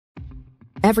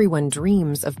Everyone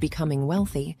dreams of becoming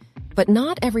wealthy, but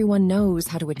not everyone knows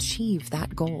how to achieve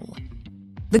that goal.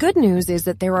 The good news is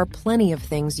that there are plenty of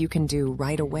things you can do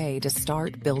right away to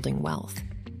start building wealth.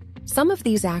 Some of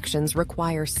these actions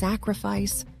require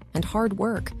sacrifice and hard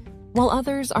work, while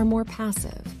others are more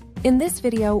passive. In this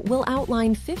video, we'll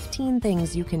outline 15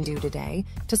 things you can do today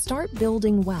to start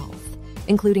building wealth,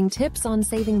 including tips on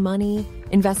saving money,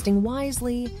 investing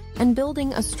wisely, and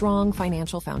building a strong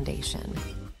financial foundation.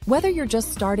 Whether you're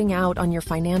just starting out on your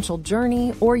financial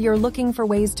journey or you're looking for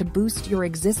ways to boost your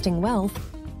existing wealth,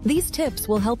 these tips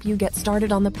will help you get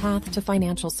started on the path to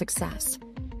financial success.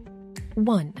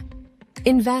 1.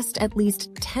 Invest at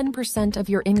least 10% of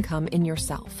your income in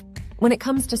yourself. When it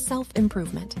comes to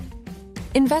self-improvement,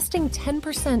 investing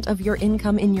 10% of your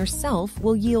income in yourself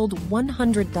will yield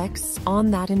 100x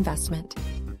on that investment.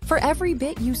 For every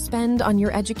bit you spend on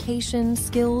your education,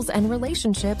 skills, and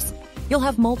relationships, you'll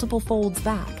have multiple folds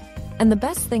back. And the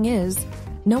best thing is,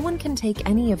 no one can take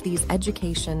any of these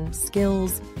education,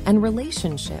 skills, and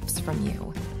relationships from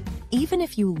you. Even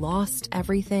if you lost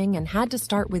everything and had to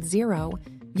start with zero,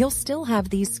 you'll still have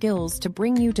these skills to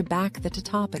bring you back to the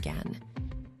top again.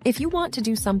 If you want to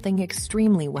do something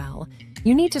extremely well,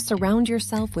 you need to surround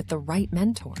yourself with the right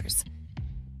mentors.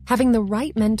 Having the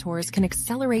right mentors can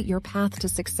accelerate your path to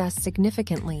success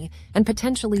significantly and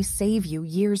potentially save you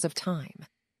years of time.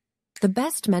 The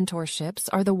best mentorships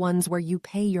are the ones where you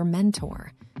pay your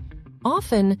mentor.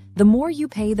 Often, the more you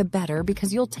pay, the better,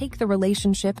 because you'll take the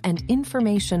relationship and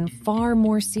information far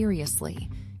more seriously.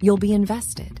 You'll be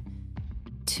invested.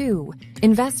 2.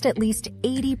 Invest at least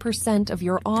 80% of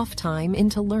your off time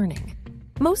into learning.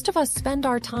 Most of us spend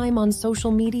our time on social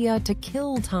media to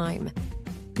kill time.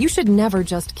 You should never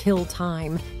just kill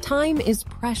time. Time is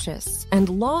precious, and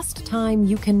lost time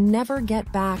you can never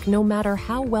get back no matter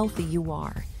how wealthy you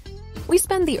are. We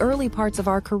spend the early parts of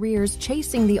our careers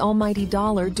chasing the almighty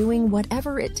dollar, doing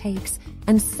whatever it takes,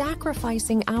 and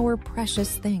sacrificing our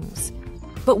precious things.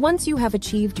 But once you have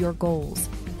achieved your goals,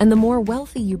 and the more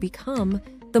wealthy you become,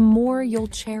 the more you'll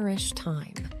cherish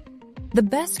time. The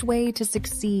best way to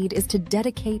succeed is to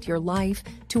dedicate your life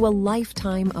to a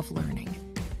lifetime of learning.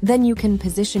 Then you can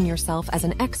position yourself as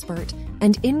an expert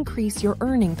and increase your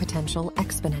earning potential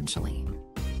exponentially.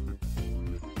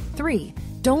 3.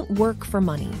 Don't work for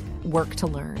money, work to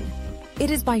learn.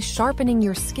 It is by sharpening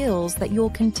your skills that you'll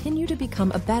continue to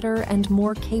become a better and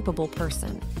more capable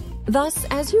person. Thus,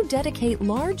 as you dedicate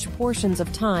large portions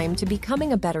of time to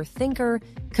becoming a better thinker,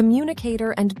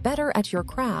 communicator, and better at your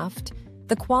craft,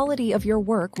 the quality of your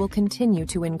work will continue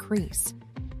to increase.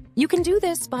 You can do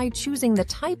this by choosing the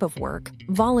type of work,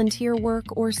 volunteer work,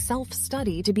 or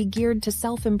self-study to be geared to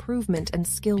self-improvement and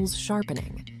skills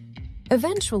sharpening.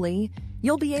 Eventually,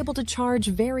 you'll be able to charge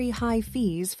very high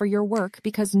fees for your work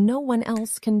because no one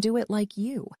else can do it like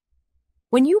you.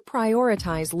 When you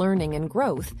prioritize learning and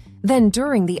growth, then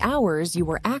during the hours you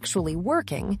are actually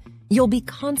working, you'll be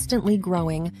constantly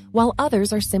growing while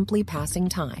others are simply passing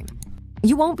time.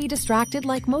 You won't be distracted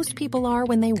like most people are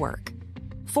when they work.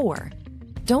 4.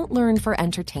 Don't learn for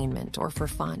entertainment or for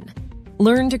fun.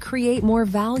 Learn to create more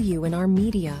value in our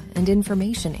media and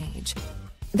information age.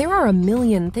 There are a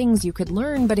million things you could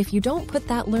learn, but if you don't put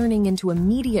that learning into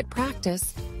immediate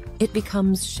practice, it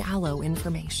becomes shallow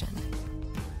information.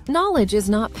 Knowledge is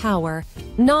not power.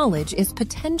 Knowledge is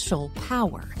potential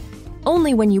power.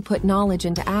 Only when you put knowledge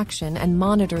into action and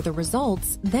monitor the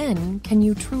results, then can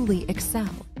you truly excel.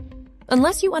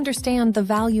 Unless you understand the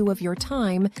value of your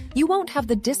time, you won't have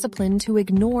the discipline to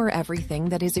ignore everything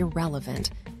that is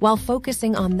irrelevant while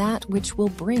focusing on that which will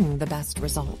bring the best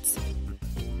results.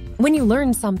 When you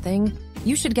learn something,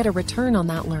 you should get a return on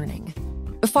that learning.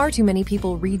 Far too many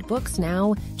people read books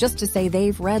now just to say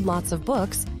they've read lots of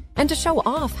books and to show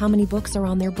off how many books are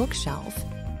on their bookshelf.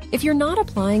 If you're not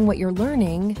applying what you're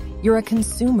learning, you're a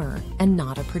consumer and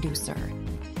not a producer.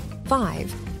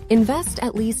 5. Invest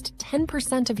at least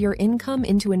 10% of your income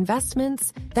into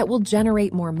investments that will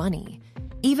generate more money.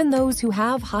 Even those who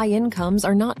have high incomes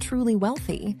are not truly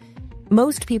wealthy.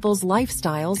 Most people's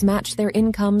lifestyles match their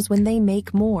incomes. When they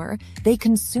make more, they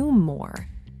consume more.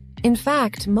 In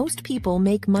fact, most people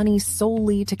make money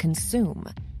solely to consume.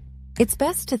 It's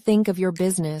best to think of your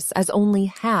business as only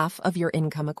half of your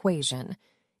income equation.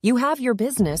 You have your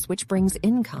business, which brings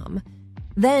income.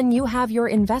 Then you have your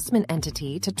investment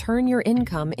entity to turn your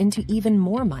income into even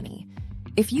more money.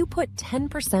 If you put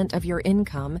 10% of your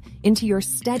income into your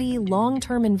steady,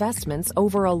 long-term investments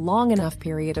over a long enough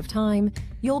period of time,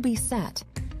 you'll be set,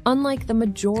 unlike the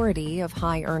majority of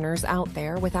high earners out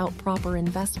there without proper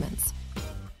investments.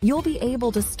 You'll be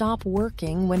able to stop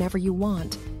working whenever you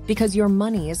want because your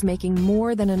money is making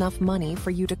more than enough money for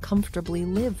you to comfortably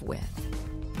live with.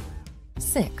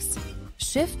 6.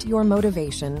 Shift your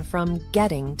motivation from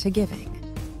getting to giving.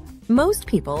 Most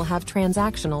people have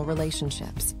transactional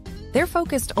relationships. They're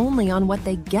focused only on what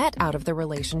they get out of the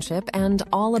relationship and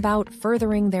all about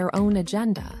furthering their own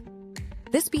agenda.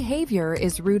 This behavior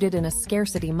is rooted in a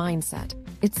scarcity mindset.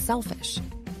 It's selfish.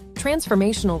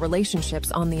 Transformational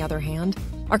relationships, on the other hand,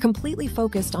 are completely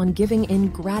focused on giving in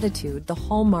gratitude, the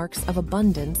hallmarks of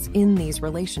abundance in these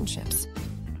relationships.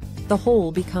 The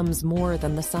whole becomes more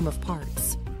than the sum of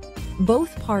parts.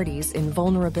 Both parties in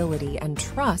vulnerability and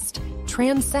trust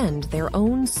transcend their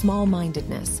own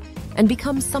small-mindedness and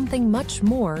become something much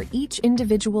more each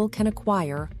individual can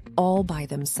acquire all by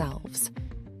themselves.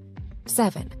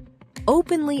 7.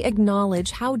 Openly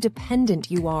acknowledge how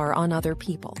dependent you are on other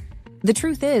people. The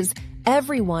truth is,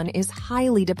 everyone is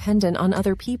highly dependent on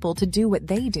other people to do what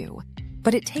they do,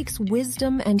 but it takes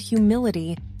wisdom and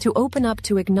humility to open up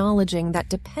to acknowledging that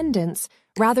dependence,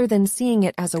 rather than seeing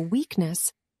it as a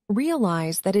weakness.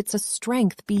 Realize that it's a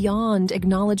strength beyond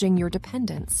acknowledging your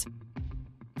dependence.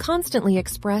 Constantly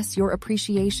express your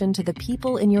appreciation to the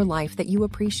people in your life that you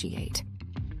appreciate.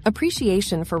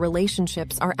 Appreciation for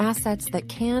relationships are assets that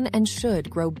can and should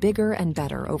grow bigger and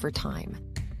better over time.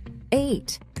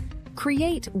 8.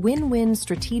 Create win-win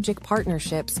strategic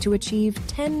partnerships to achieve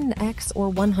 10x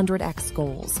or 100x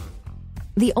goals.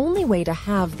 The only way to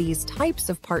have these types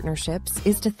of partnerships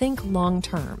is to think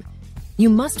long-term. You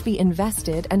must be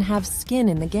invested and have skin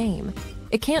in the game.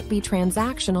 It can't be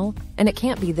transactional, and it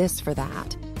can't be this for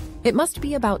that. It must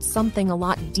be about something a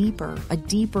lot deeper, a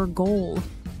deeper goal,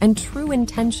 and true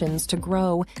intentions to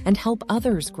grow and help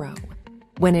others grow.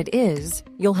 When it is,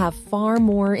 you'll have far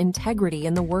more integrity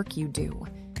in the work you do.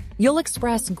 You'll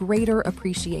express greater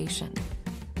appreciation.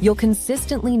 You'll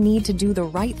consistently need to do the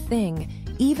right thing,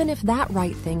 even if that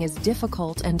right thing is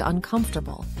difficult and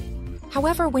uncomfortable.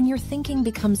 However, when your thinking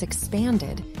becomes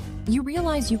expanded, you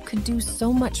realize you could do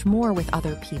so much more with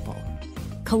other people.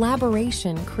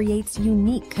 Collaboration creates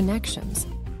unique connections.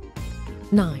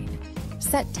 9.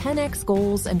 Set 10x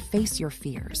goals and face your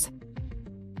fears.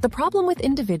 The problem with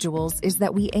individuals is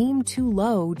that we aim too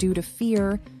low due to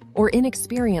fear or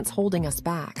inexperience holding us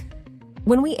back.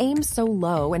 When we aim so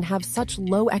low and have such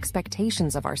low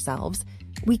expectations of ourselves,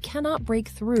 we cannot break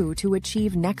through to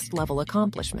achieve next-level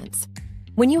accomplishments.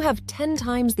 When you have 10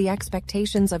 times the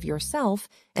expectations of yourself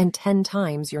and 10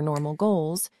 times your normal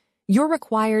goals, you're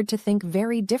required to think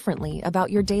very differently about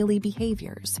your daily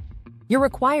behaviors. You're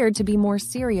required to be more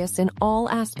serious in all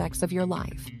aspects of your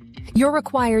life. You're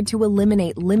required to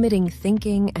eliminate limiting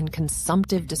thinking and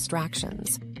consumptive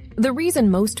distractions. The reason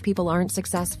most people aren't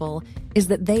successful is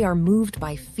that they are moved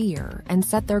by fear and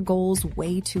set their goals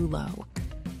way too low.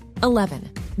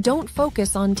 11. Don't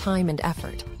focus on time and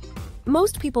effort.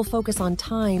 Most people focus on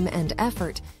time and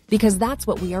effort because that's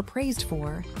what we are praised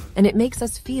for, and it makes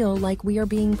us feel like we are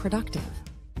being productive.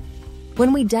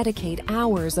 When we dedicate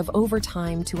hours of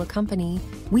overtime to a company,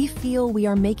 we feel we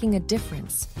are making a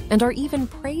difference and are even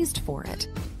praised for it,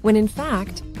 when in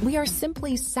fact, we are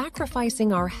simply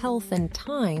sacrificing our health and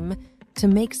time to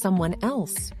make someone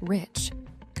else rich.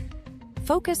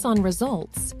 Focus on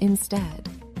results instead.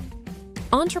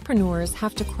 Entrepreneurs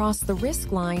have to cross the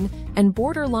risk line and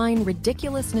borderline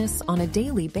ridiculousness on a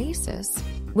daily basis.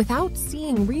 Without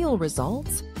seeing real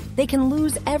results, they can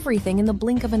lose everything in the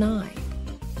blink of an eye.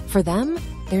 For them,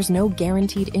 there's no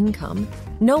guaranteed income,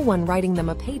 no one writing them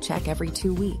a paycheck every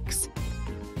 2 weeks.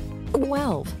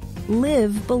 12.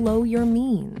 Live below your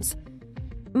means.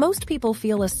 Most people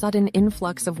feel a sudden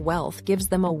influx of wealth gives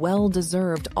them a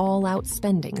well-deserved all-out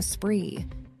spending spree.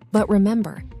 But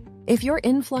remember, if your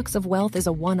influx of wealth is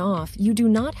a one-off, you do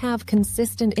not have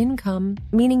consistent income,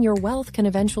 meaning your wealth can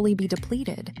eventually be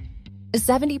depleted.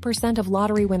 70% of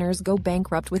lottery winners go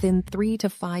bankrupt within 3 to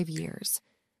 5 years.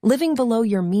 Living below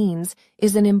your means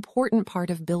is an important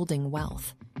part of building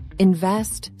wealth.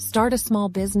 Invest, start a small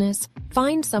business,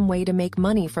 find some way to make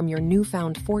money from your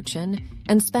newfound fortune,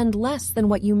 and spend less than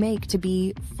what you make to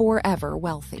be forever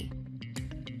wealthy.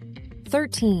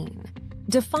 13.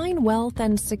 Define wealth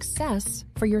and success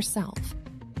for yourself.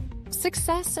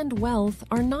 Success and wealth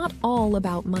are not all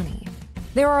about money.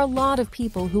 There are a lot of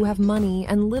people who have money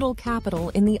and little capital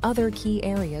in the other key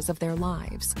areas of their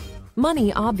lives.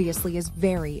 Money obviously is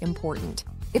very important.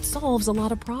 It solves a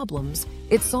lot of problems.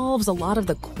 It solves a lot of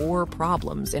the core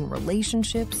problems in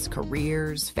relationships,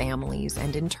 careers, families,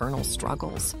 and internal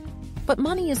struggles. But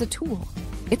money is a tool.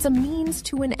 It's a means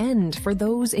to an end for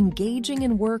those engaging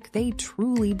in work they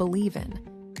truly believe in.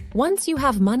 Once you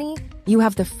have money, you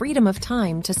have the freedom of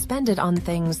time to spend it on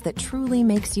things that truly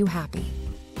makes you happy.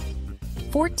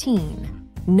 14.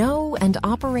 Know and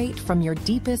operate from your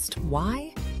deepest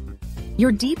why.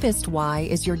 Your deepest why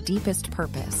is your deepest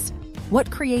purpose. What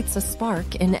creates a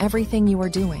spark in everything you are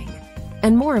doing?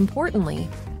 And more importantly,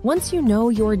 once you know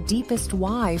your deepest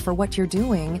why for what you're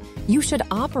doing, you should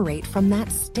operate from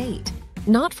that state,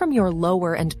 not from your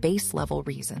lower and base level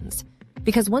reasons.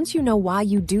 Because once you know why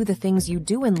you do the things you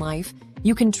do in life,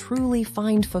 you can truly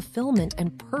find fulfillment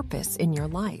and purpose in your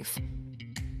life.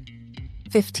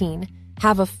 15.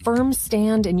 Have a firm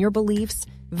stand in your beliefs,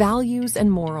 values,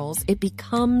 and morals. It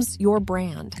becomes your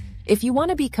brand. If you want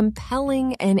to be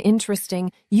compelling and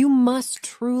interesting, you must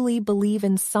truly believe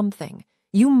in something.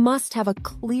 You must have a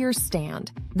clear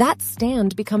stand. That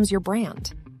stand becomes your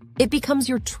brand. It becomes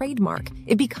your trademark.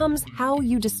 It becomes how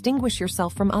you distinguish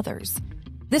yourself from others.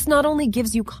 This not only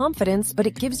gives you confidence, but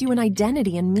it gives you an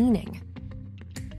identity and meaning.